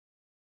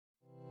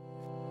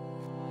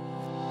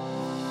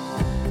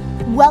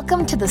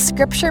Welcome to the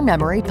Scripture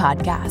Memory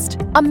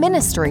Podcast, a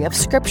ministry of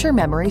Scripture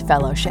Memory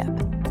Fellowship.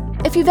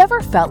 If you've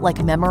ever felt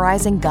like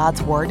memorizing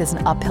God's Word is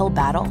an uphill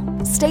battle,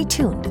 stay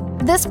tuned.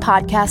 This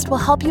podcast will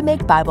help you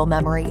make Bible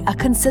memory a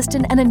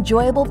consistent and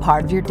enjoyable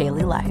part of your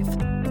daily life.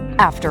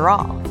 After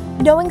all,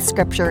 knowing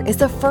Scripture is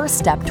the first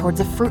step towards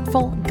a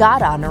fruitful,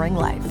 God-honoring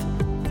life.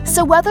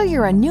 So whether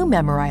you're a new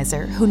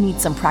memorizer who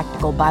needs some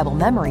practical Bible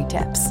memory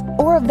tips,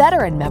 or a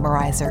veteran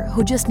memorizer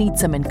who just needs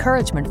some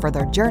encouragement for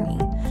their journey,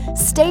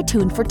 stay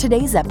tuned for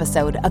today's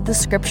episode of the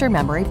Scripture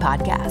Memory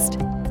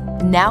Podcast.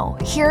 Now,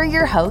 here are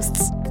your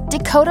hosts,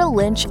 Dakota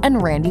Lynch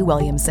and Randy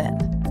Williamson.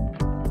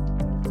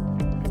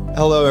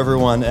 Hello,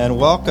 everyone, and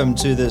welcome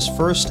to this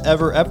first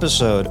ever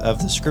episode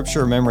of the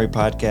Scripture Memory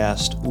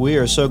Podcast. We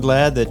are so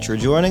glad that you're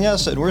joining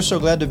us, and we're so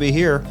glad to be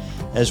here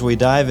as we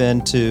dive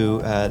into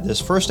this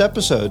first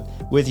episode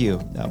with you.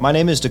 My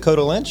name is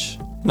Dakota Lynch.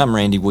 And I'm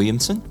Randy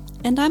Williamson.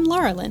 And I'm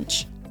Laura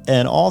Lynch.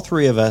 And all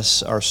three of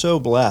us are so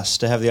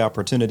blessed to have the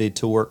opportunity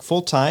to work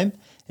full-time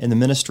in the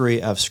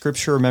ministry of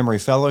Scripture Memory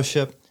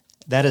Fellowship.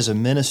 That is a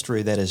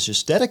ministry that is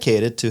just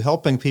dedicated to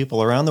helping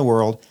people around the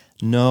world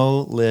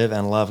know, live,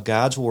 and love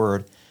God's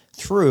Word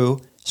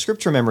through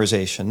Scripture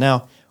memorization.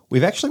 Now,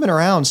 we've actually been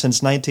around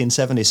since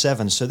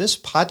 1977, so this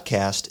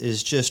podcast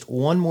is just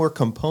one more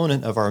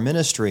component of our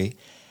ministry,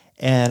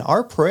 and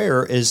our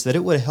prayer is that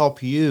it would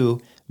help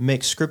you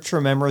make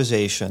Scripture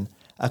memorization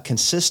a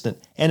consistent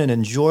and an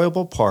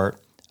enjoyable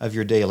part of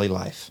your daily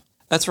life.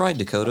 That's right,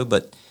 Dakota,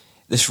 but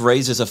this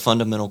raises a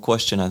fundamental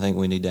question I think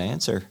we need to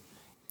answer.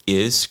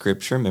 Is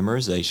Scripture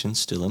memorization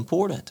still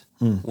important?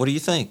 What do you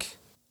think?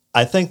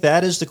 I think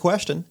that is the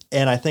question,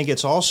 and I think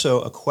it's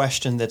also a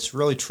question that's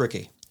really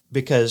tricky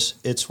because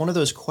it's one of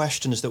those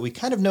questions that we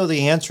kind of know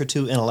the answer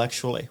to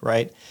intellectually,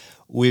 right?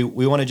 We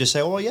want to just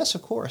say, well, yes,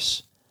 of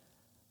course.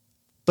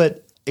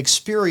 But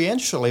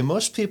experientially,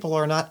 most people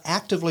are not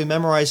actively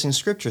memorizing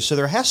Scripture, so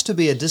there has to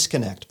be a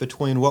disconnect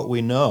between what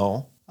we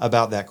know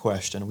about that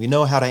question. We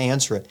know how to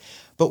answer it,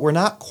 but we're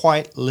not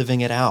quite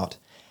living it out.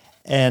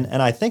 And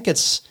I think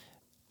it's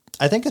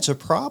a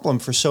problem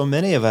for so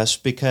many of us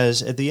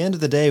because at the end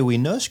of the day, we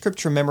know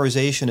Scripture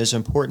memorization is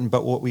important,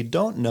 but what we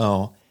don't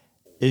know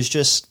is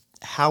just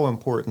how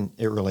important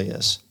it really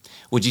is.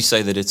 Would you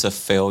say that it's a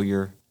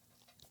failure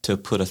to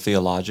put a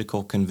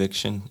theological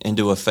conviction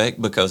into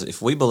effect? Because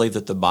if we believe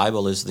that the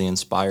Bible is the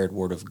inspired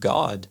Word of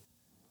God,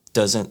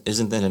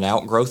 isn't that an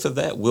outgrowth of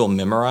that? We'll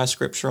memorize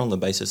Scripture on the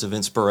basis of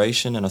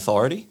inspiration and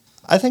authority?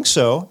 I think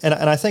so, and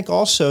I think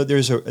also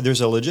there's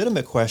a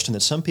legitimate question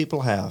that some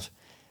people have,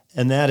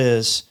 and that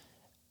is,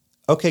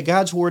 okay,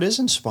 God's Word is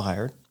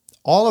inspired.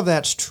 All of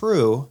that's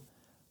true,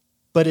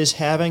 but is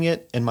having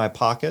it in my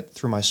pocket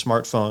through my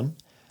smartphone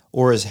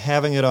or is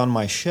having it on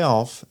my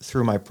shelf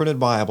through my printed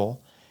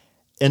Bible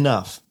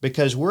enough?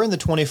 Because we're in the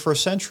 21st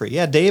century.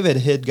 Yeah, David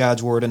hid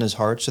God's Word in his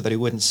heart so that he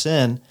wouldn't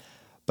sin,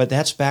 but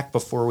that's back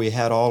before we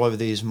had all of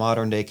these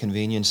modern-day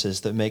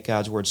conveniences that make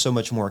God's Word so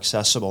much more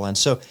accessible. And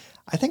so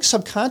I think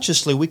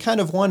subconsciously we kind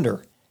of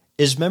wonder,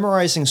 is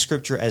memorizing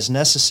Scripture as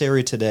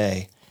necessary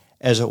today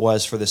as it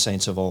was for the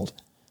saints of old?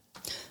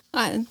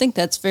 I think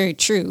that's very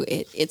true.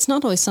 It's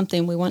not always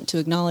something we want to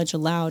acknowledge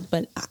aloud,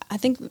 but I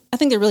think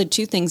there are really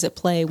two things at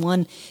play.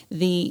 One,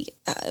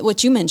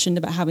 what you mentioned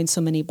about having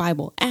so many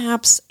Bible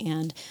apps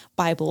and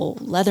Bible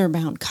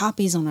leather-bound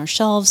copies on our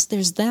shelves.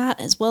 There's that,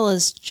 as well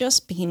as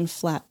just being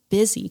flat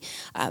busy.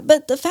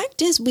 But the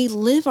fact is, we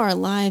live our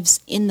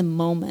lives in the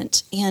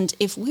moment, and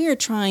if we are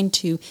trying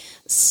to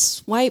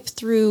swipe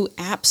through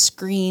app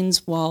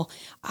screens while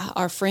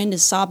our friend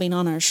is sobbing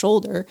on our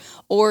shoulder,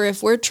 or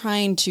if we're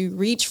trying to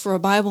reach for a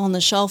Bible on the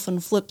shelf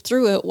and flip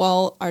through it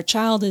while our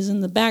child is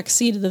in the back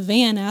seat of the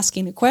van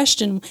asking a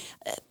question,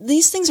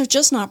 these things are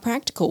just not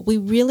practical. We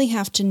really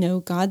have to know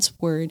God's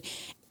Word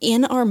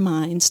in our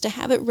minds to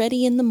have it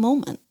ready in the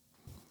moment.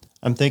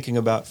 I'm thinking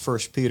about 1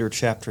 Peter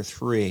chapter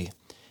 3.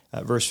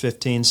 Verse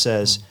 15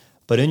 says,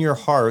 "But in your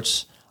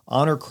hearts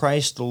honor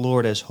Christ the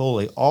Lord as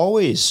holy,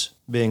 always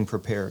being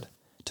prepared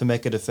to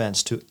make a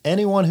defense to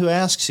anyone who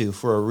asks you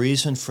for a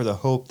reason for the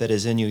hope that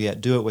is in you,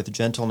 yet do it with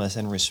gentleness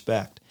and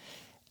respect."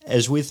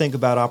 As we think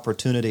about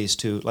opportunities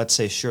to, let's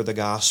say, share the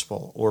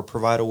gospel or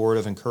provide a word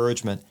of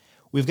encouragement,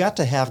 we've got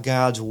to have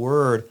God's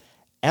Word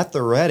at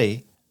the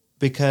ready,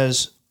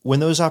 because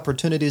when those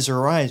opportunities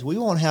arise, we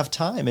won't have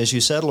time, as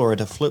you said, Laura,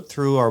 to flip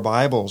through our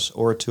Bibles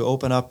or to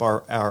open up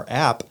our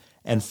app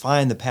and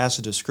find the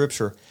passage of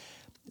Scripture.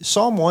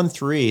 Psalm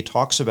 1:3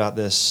 talks about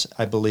this,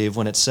 I believe,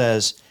 when it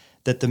says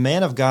that the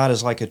man of God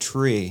is like a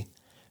tree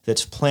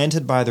that's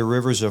planted by the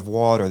rivers of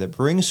water, that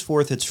brings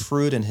forth its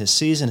fruit in his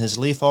season, his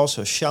leaf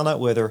also shall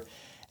not wither,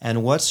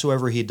 and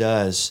whatsoever he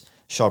does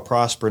shall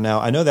prosper. Now,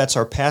 I know that's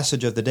our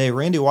passage of the day.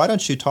 Randy, why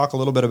don't you talk a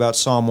little bit about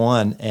Psalm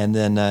 1 and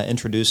then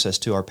introduce us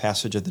to our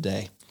passage of the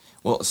day?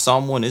 Well,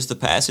 Psalm 1 is the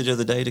passage of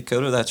the day,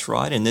 Dakota, that's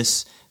right, and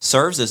this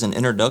serves as an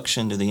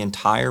introduction to the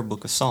entire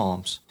book of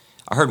Psalms.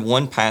 I heard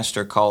one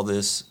pastor call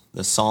this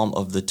the Psalm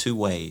of the two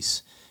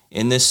ways.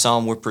 In this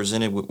psalm, we're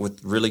presented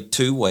with really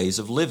two ways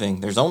of living.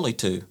 There's only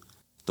two,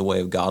 the way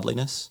of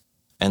godliness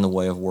and the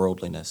way of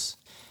worldliness.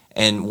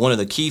 And one of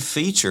the key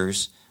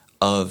features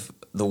of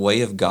the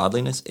way of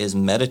godliness is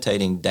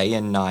meditating day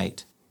and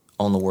night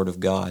on the Word of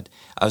God.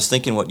 I was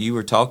thinking what you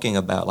were talking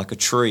about, like a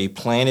tree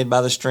planted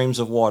by the streams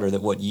of water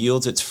that what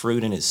yields its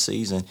fruit in its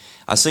season.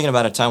 I was thinking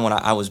about a time when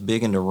I was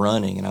big into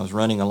running, and I was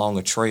running along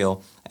a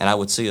trail, and I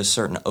would see a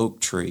certain oak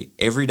tree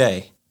every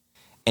day,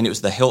 and it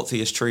was the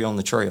healthiest tree on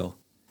the trail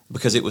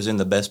because it was in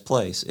the best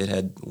place. It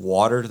had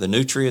water, the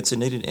nutrients it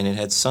needed, and it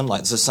had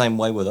sunlight. It's the same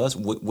way with us.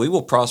 We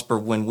will prosper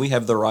when we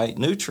have the right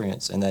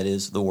nutrients, and that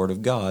is the Word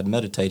of God,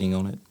 meditating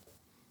on it.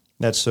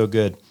 That's so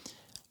good.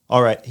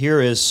 All right, here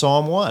is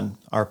Psalm 1,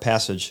 our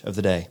passage of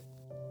the day.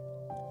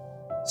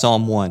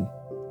 Psalm 1.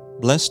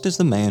 Blessed is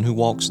the man who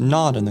walks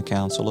not in the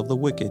counsel of the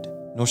wicked,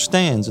 nor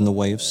stands in the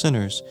way of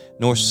sinners,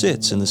 nor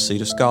sits in the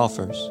seat of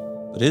scoffers.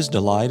 But his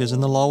delight is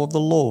in the law of the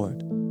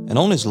Lord, and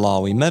on his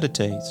law he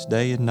meditates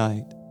day and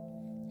night.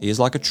 He is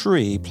like a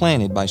tree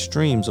planted by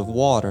streams of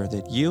water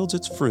that yields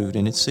its fruit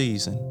in its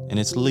season, and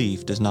its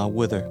leaf does not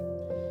wither.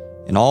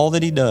 In all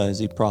that he does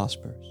he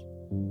prospers.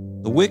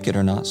 The wicked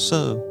are not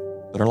so,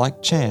 but are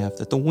like chaff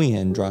that the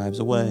wind drives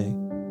away.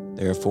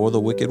 Therefore the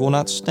wicked will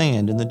not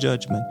stand in the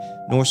judgment,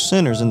 nor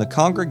sinners in the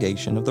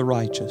congregation of the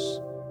righteous.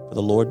 For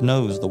the Lord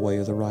knows the way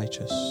of the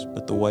righteous,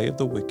 but the way of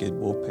the wicked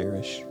will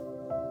perish.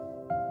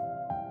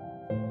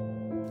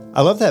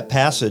 I love that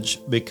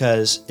passage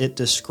because it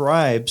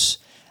describes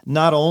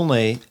not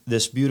only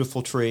this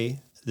beautiful tree,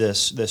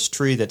 this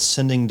tree that's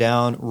sending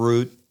down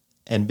root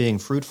and being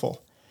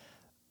fruitful,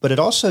 but it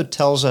also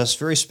tells us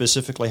very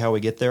specifically how we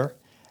get there.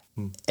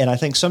 And I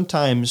think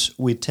sometimes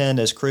we tend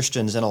as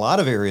Christians in a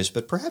lot of areas,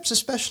 but perhaps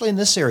especially in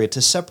this area,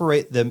 to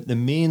separate the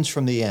means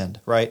from the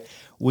end, right?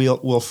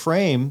 We'll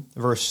frame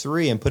verse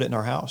 3 and put it in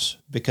our house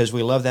because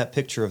we love that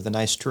picture of the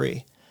nice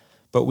tree.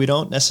 But we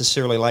don't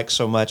necessarily like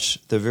so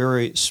much the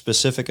very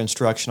specific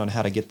instruction on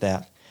how to get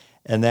that.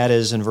 And that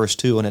is in verse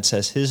 2 when it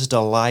says, his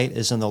delight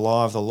is in the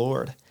law of the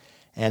Lord,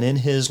 and in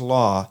his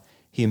law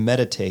he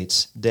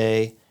meditates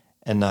day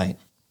and night.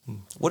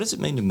 What does it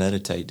mean to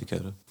meditate,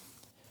 Dakota?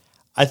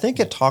 I think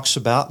it talks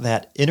about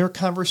that inner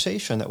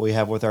conversation that we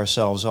have with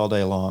ourselves all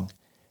day long.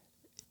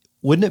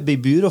 Wouldn't it be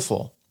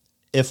beautiful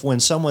if when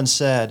someone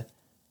said,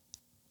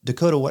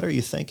 Dakota, what are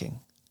you thinking?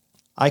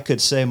 I could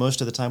say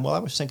most of the time, well, I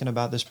was thinking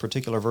about this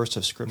particular verse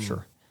of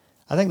Scripture.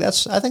 I think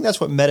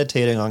that's what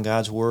meditating on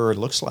God's Word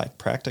looks like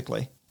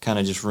practically. Kind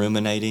of just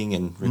ruminating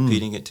and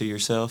repeating it to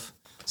yourself.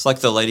 It's like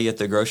the lady at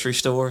the grocery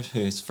store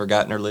who's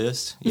forgotten her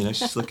list. You know,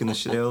 she's looking the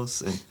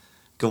shelves and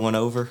going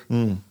over.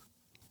 Is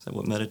that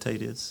what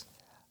meditate is?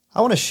 I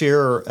want to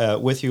share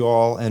with you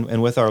all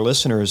and with our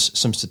listeners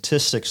some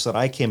statistics that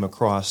I came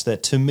across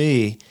that to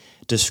me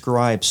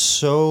describe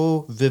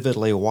so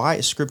vividly why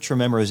Scripture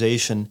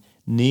memorization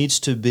needs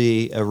to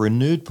be a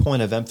renewed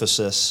point of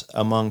emphasis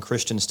among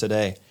Christians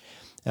today.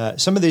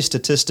 Some of these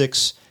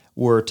statistics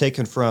were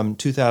taken from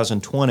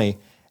 2020,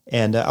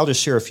 and I'll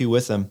just share a few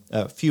with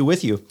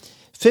you.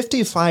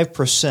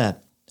 55%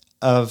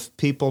 of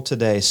people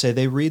today say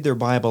they read their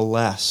Bible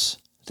less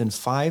than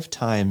 5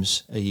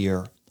 times a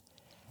year.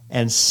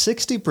 And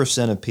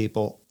 60% of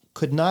people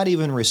could not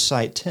even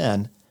recite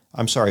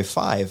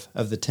 5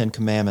 of the 10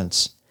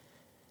 Commandments.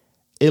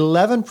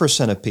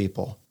 11% of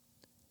people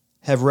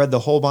have read the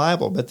whole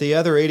Bible, but the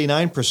other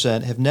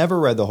 89% have never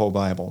read the whole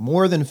Bible.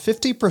 More than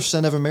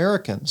 50% of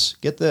Americans,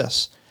 get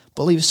this,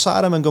 believe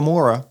Sodom and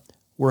Gomorrah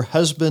were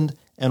husband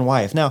and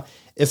wife. Now,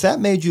 if that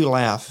made you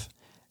laugh,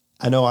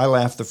 I know I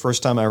laughed the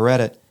first time I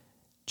read it,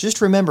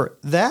 just remember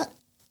that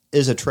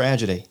is a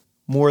tragedy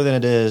more than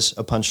it is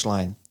a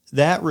punchline.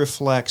 That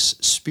reflects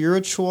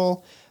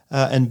spiritual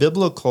and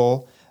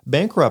biblical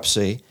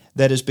bankruptcy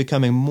that is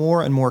becoming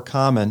more and more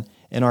common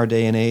in our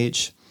day and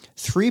age.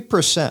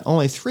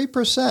 Only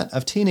 3%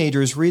 of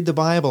teenagers read the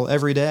Bible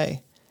every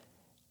day.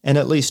 And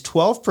at least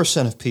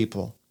 12% of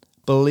people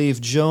believe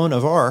Joan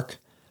of Arc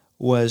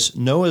was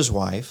Noah's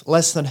wife.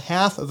 Less than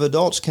half of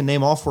adults can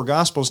name all 4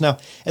 Gospels. Now,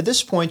 at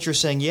this point, you're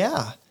saying,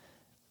 yeah,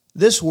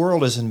 this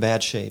world is in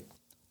bad shape.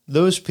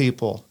 Those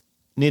people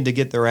need to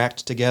get their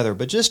act together.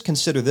 But just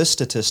consider this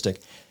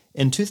statistic.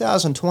 In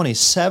 2020,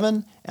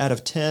 7 out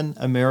of 10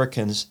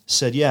 Americans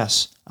said,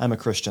 yes, I'm a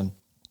Christian.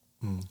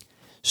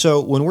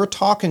 So when we're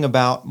talking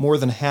about more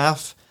than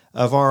half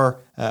of our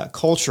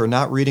culture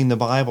not reading the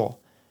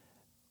Bible,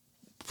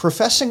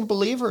 professing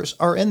believers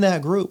are in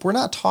that group. We're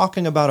not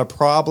talking about a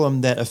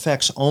problem that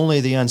affects only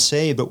the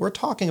unsaved, but we're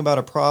talking about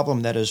a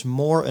problem that is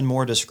more and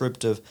more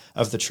descriptive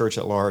of the church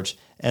at large.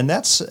 And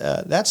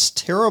that's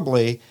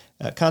terribly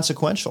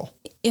consequential.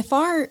 If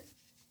our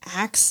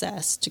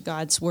access to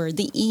God's Word,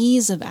 the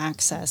ease of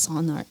access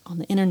on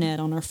the internet,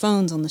 on our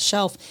phones, on the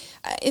shelf,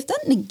 if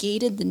that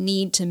negated the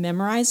need to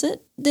memorize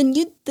it, then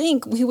you'd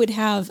think we would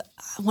have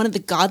one of the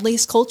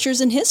godliest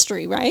cultures in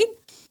history, right?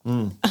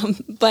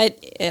 But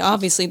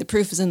obviously the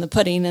proof is in the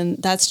pudding,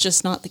 and that's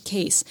just not the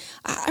case.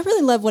 I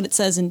really love what it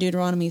says in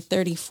Deuteronomy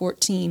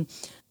 30:14.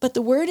 But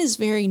the word is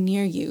very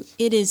near you.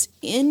 It is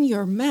in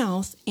your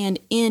mouth and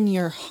in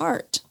your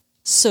heart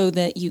so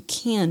that you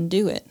can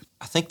do it.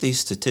 I think these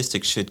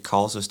statistics should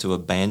cause us to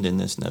abandon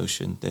this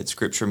notion that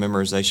Scripture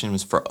memorization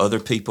was for other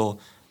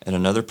people at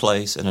another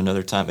place at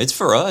another time. It's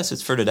for us.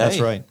 It's for today. That's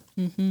right.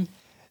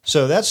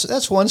 So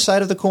that's one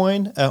side of the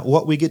coin.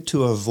 What we get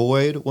to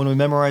avoid when we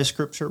memorize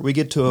Scripture, we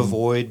get to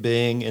avoid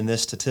being in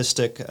this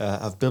statistic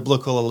of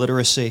biblical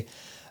illiteracy.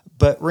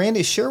 But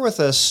Randy, share with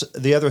us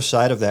the other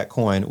side of that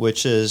coin,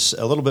 which is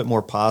a little bit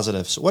more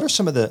positive. So what are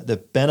some of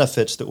the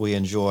benefits that we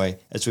enjoy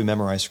as we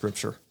memorize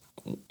Scripture?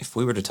 If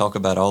we were to talk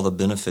about all the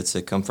benefits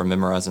that come from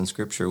memorizing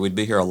Scripture, we'd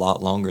be here a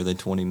lot longer than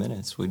 20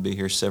 minutes. We'd be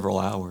here several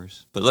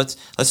hours. But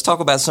let's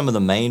talk about some of the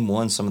main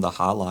ones, some of the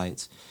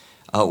highlights.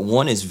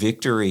 One is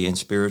victory in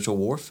spiritual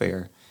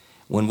warfare.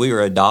 When we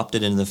are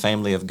adopted into the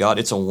family of God,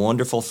 it's a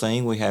wonderful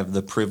thing. We have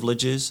the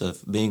privileges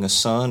of being a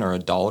son or a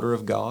daughter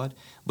of God,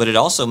 but it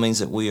also means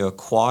that we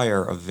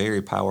acquire a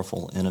very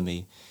powerful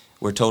enemy.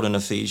 We're told in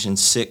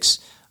Ephesians 6,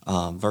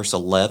 verse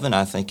 11,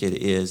 I think it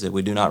is, that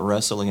we do not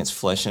wrestle against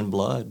flesh and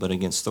blood, but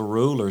against the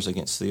rulers,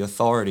 against the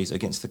authorities,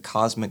 against the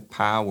cosmic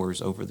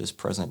powers over this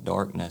present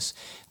darkness.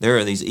 There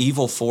are these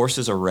evil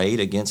forces arrayed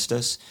against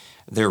us.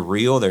 They're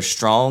real, they're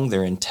strong,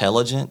 they're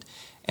intelligent,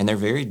 and they're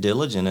very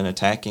diligent in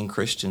attacking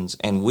Christians.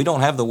 And we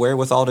don't have the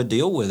wherewithal to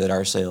deal with it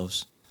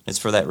ourselves. It's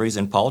for that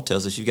reason Paul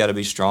tells us you've got to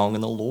be strong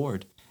in the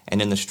Lord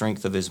and in the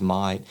strength of his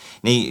might.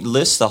 And he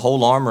lists the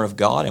whole armor of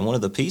God, and one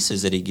of the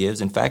pieces that he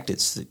gives, in fact,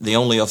 it's the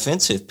only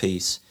offensive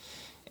piece,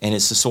 and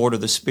it's the sword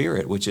of the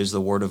Spirit, which is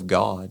the Word of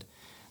God.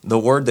 The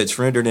word that's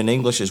rendered in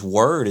English as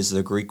word is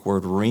the Greek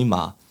word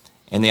rhema,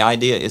 and the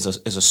idea is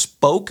a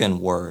spoken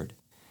word.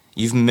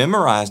 You've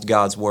memorized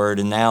God's word,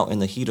 and now in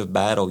the heat of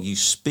battle, you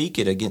speak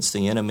it against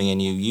the enemy,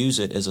 and you use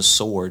it as a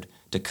sword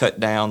to cut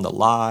down the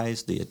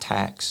lies, the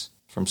attacks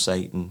from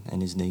Satan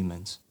and his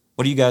demons.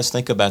 What do you guys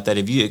think about that?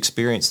 Have you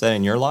experienced that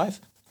in your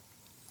life?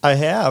 I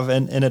have,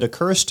 and it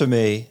occurs to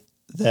me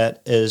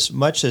that as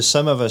much as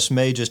some of us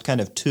may just kind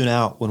of tune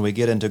out when we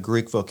get into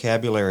Greek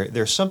vocabulary,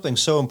 there's something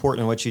so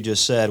important in what you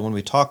just said when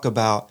we talk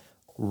about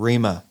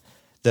rhema,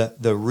 the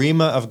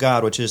rhema of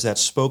God, which is that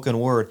spoken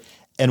word.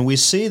 And we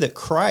see that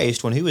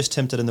Christ, when he was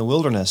tempted in the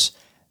wilderness,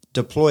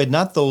 deployed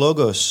not the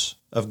logos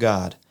of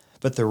God,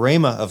 but the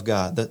rhema of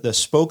God, the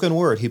spoken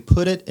word. He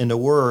put it into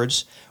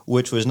words,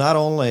 which was not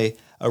only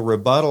a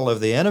rebuttal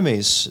of the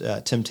enemy's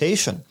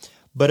temptation,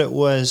 but it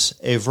was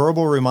a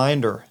verbal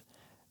reminder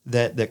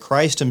that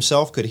Christ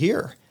himself could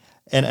hear.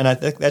 And I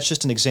think that's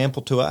just an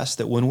example to us,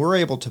 that when we're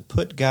able to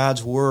put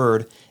God's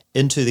word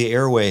into the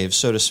airwaves,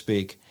 so to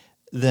speak,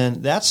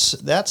 then that's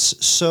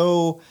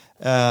so...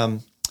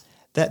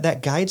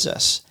 That guides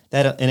us.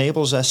 That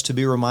enables us to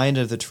be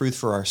reminded of the truth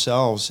for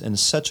ourselves in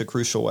such a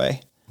crucial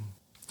way.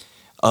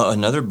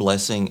 Another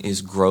blessing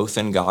is growth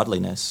in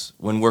godliness.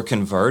 When we're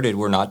converted,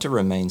 we're not to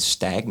remain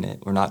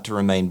stagnant. We're not to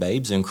remain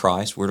babes in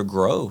Christ. We're to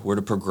grow. We're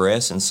to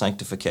progress in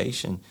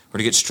sanctification. We're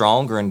to get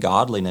stronger in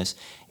godliness.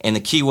 And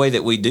the key way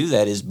that we do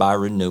that is by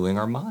renewing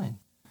our mind.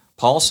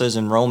 Paul says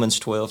in Romans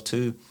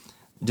 12:2,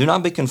 do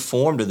not be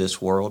conformed to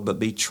this world, but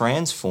be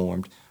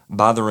transformed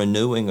by the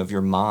renewing of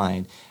your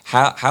mind.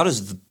 How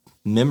does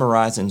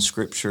memorizing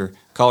Scripture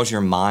cause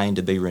your mind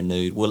to be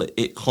renewed? Well,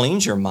 it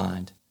cleans your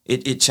mind.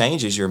 It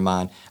changes your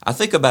mind. I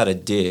think about a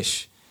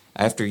dish.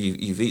 After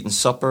you've eaten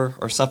supper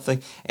or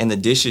something, and the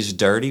dish is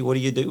dirty, what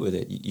do you do with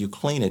it? You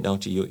clean it,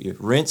 don't you? You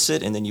rinse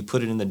it, and then you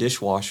put it in the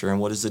dishwasher.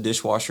 And what does the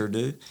dishwasher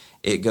do?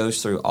 It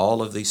goes through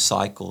all of these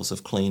cycles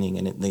of cleaning,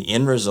 and the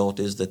end result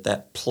is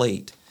that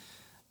plate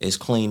is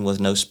clean with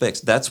no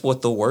specks. That's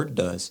what the Word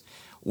does.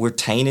 We're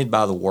tainted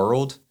by the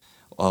world.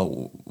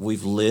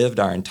 We've lived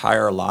our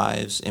entire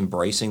lives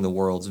embracing the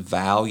world's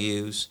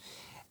values,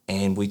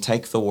 and we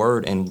take the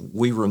Word and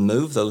we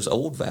remove those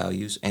old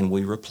values and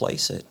we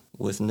replace it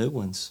with new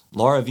ones.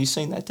 Laura, have you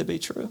seen that to be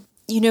true?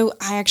 You know,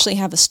 I actually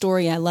have a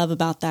story I love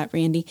about that,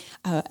 Randy.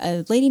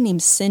 A lady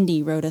named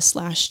Cindy wrote us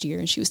last year,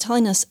 and she was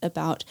telling us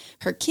about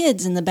her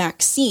kids in the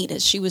back seat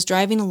as she was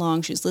driving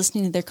along. She was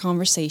listening to their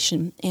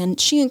conversation, and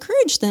she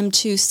encouraged them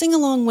to sing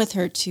along with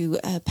her to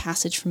a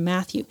passage from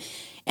Matthew.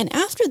 And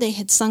after they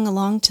had sung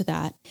along to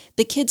that,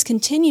 the kids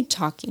continued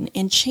talking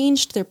and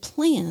changed their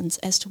plans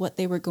as to what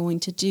they were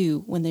going to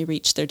do when they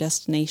reached their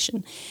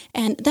destination.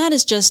 And that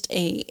is just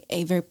a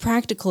very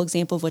practical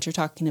example of what you're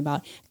talking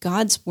about.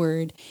 God's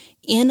Word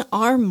in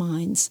our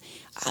minds,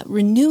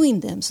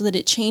 renewing them so that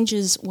it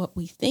changes what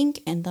we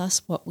think and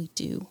thus what we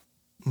do.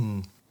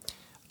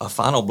 A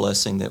final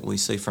blessing that we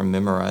see from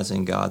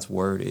memorizing God's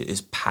Word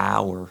is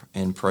power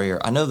in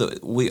prayer. I know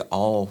that we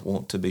all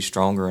want to be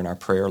stronger in our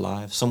prayer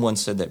life. Someone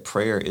said that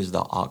prayer is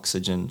the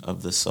oxygen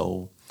of the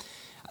soul.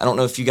 I don't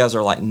know if you guys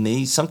are like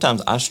me.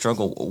 Sometimes I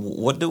struggle.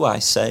 What do I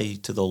say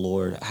to the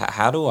Lord?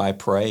 How do I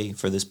pray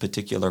for this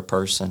particular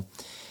person?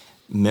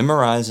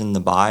 Memorizing the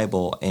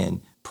Bible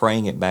and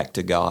praying it back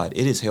to God,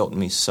 it has helped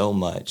me so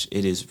much.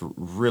 It has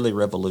really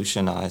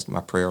revolutionized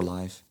my prayer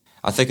life.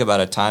 I think about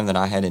a time that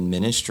I had in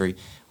ministry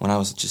when I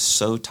was just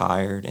so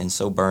tired and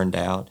so burned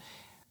out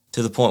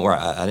to the point where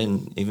I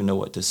didn't even know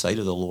what to say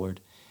to the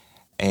Lord.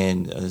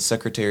 And the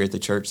secretary at the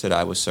church that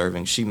I was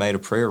serving, she made a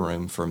prayer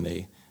room for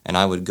me, and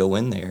I would go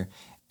in there.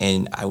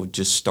 and I would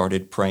just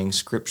started praying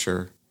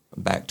Scripture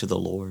back to the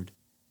Lord.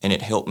 And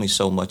it helped me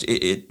so much.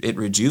 It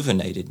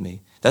rejuvenated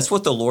me. That's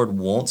what the Lord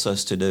wants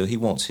us to do. He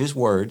wants His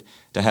Word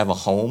to have a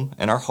home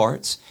in our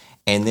hearts,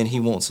 and then He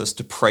wants us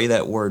to pray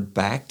that Word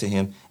back to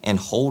Him and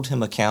hold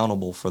Him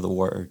accountable for the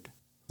Word,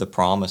 the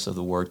promise of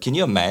the Word. Can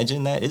you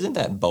imagine that? Isn't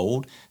that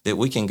bold that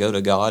we can go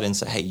to God and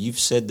say, hey, you've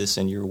said this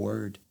in your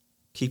Word.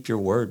 Keep your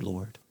Word,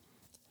 Lord.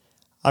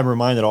 I'm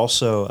reminded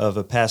also of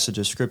a passage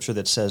of Scripture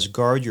that says,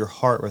 guard your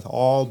heart with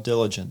all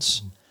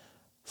diligence,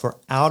 for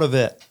out of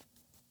it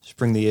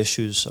spring the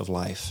issues of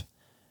life.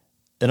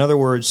 In other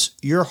words,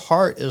 your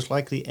heart is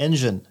like the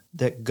engine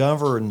that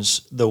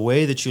governs the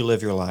way that you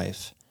live your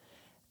life.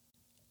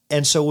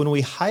 And so when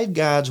we hide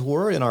God's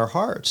Word in our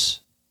hearts,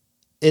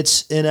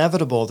 it's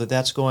inevitable that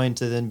that's going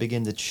to then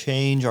begin to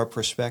change our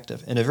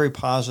perspective in a very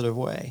positive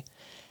way.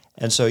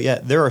 And so,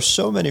 there are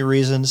so many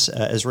reasons.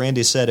 As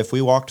Randy said, if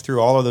we walked through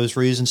all of those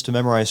reasons to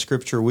memorize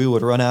Scripture, we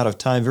would run out of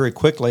time very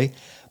quickly.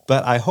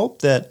 But I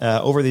hope that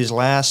over these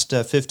last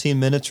 15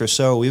 minutes or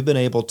so, we've been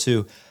able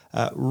to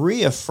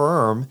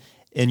reaffirm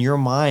in your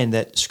mind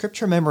that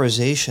Scripture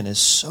memorization is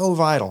so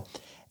vital.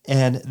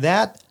 And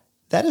that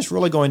is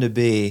really going to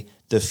be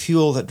the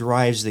fuel that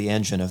drives the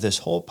engine of this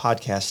whole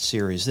podcast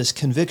series, this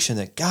conviction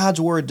that God's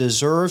Word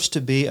deserves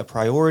to be a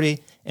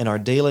priority in our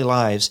daily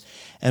lives.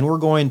 And we're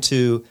going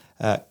to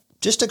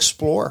just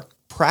explore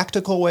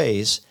practical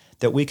ways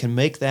that we can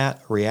make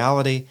that a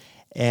reality.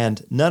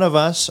 And none of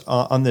us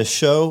on this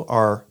show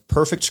are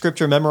perfect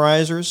Scripture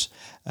memorizers.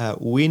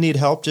 We need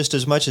help just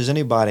as much as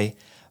anybody.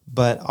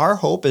 But our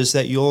hope is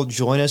that you'll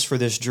join us for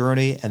this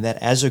journey, and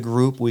that as a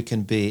group we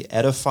can be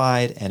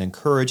edified and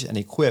encouraged and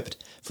equipped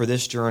for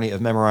this journey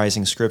of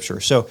memorizing Scripture.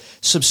 So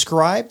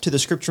subscribe to the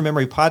Scripture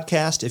Memory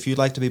Podcast if you'd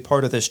like to be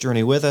part of this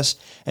journey with us.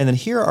 And then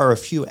here are a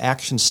few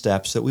action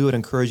steps that we would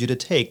encourage you to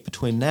take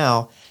between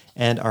now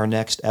and our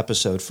next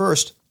episode.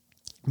 First,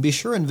 be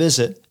sure and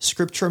visit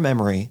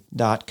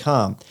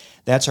scripturememory.com.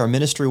 That's our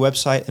ministry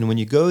website, and when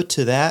you go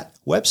to that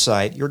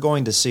website, you're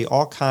going to see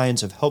all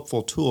kinds of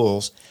helpful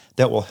tools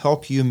that will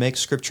help you make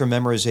Scripture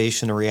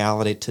memorization a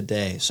reality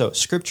today. So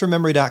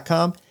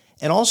scripturememory.com,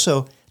 and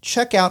also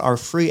check out our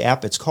free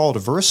app. It's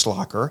called Verse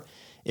Locker.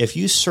 If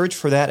you search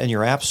for that in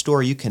your app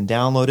store, you can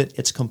download it.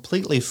 It's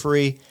completely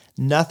free.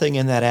 Nothing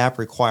in that app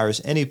requires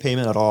any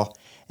payment at all,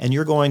 and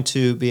you're going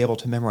to be able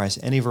to memorize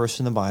any verse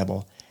in the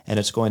Bible, and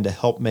it's going to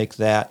help make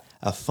that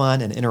a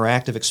fun and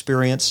interactive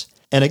experience.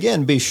 And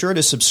again, be sure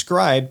to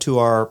subscribe to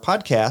our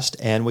podcast,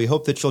 and we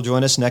hope that you'll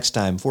join us next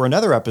time for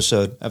another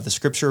episode of the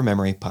Scripture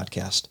Memory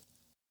Podcast.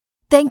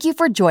 Thank you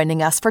for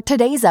joining us for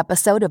today's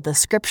episode of the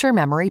Scripture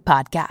Memory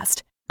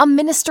Podcast, a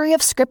ministry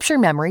of Scripture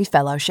Memory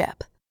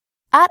Fellowship.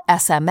 At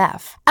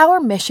SMF, our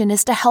mission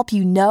is to help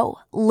you know,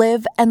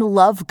 live, and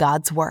love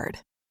God's Word.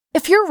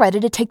 If you're ready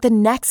to take the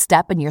next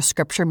step in your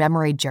Scripture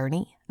memory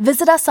journey,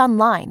 visit us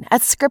online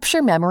at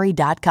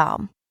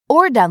scripturememory.com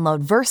or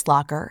download Verse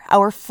Locker,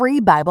 our free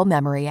Bible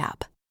memory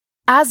app.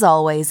 As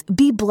always,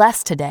 be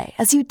blessed today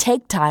as you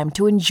take time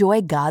to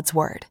enjoy God's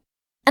Word.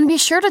 And be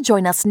sure to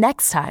join us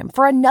next time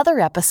for another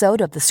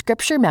episode of the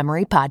Scripture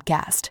Memory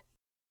Podcast.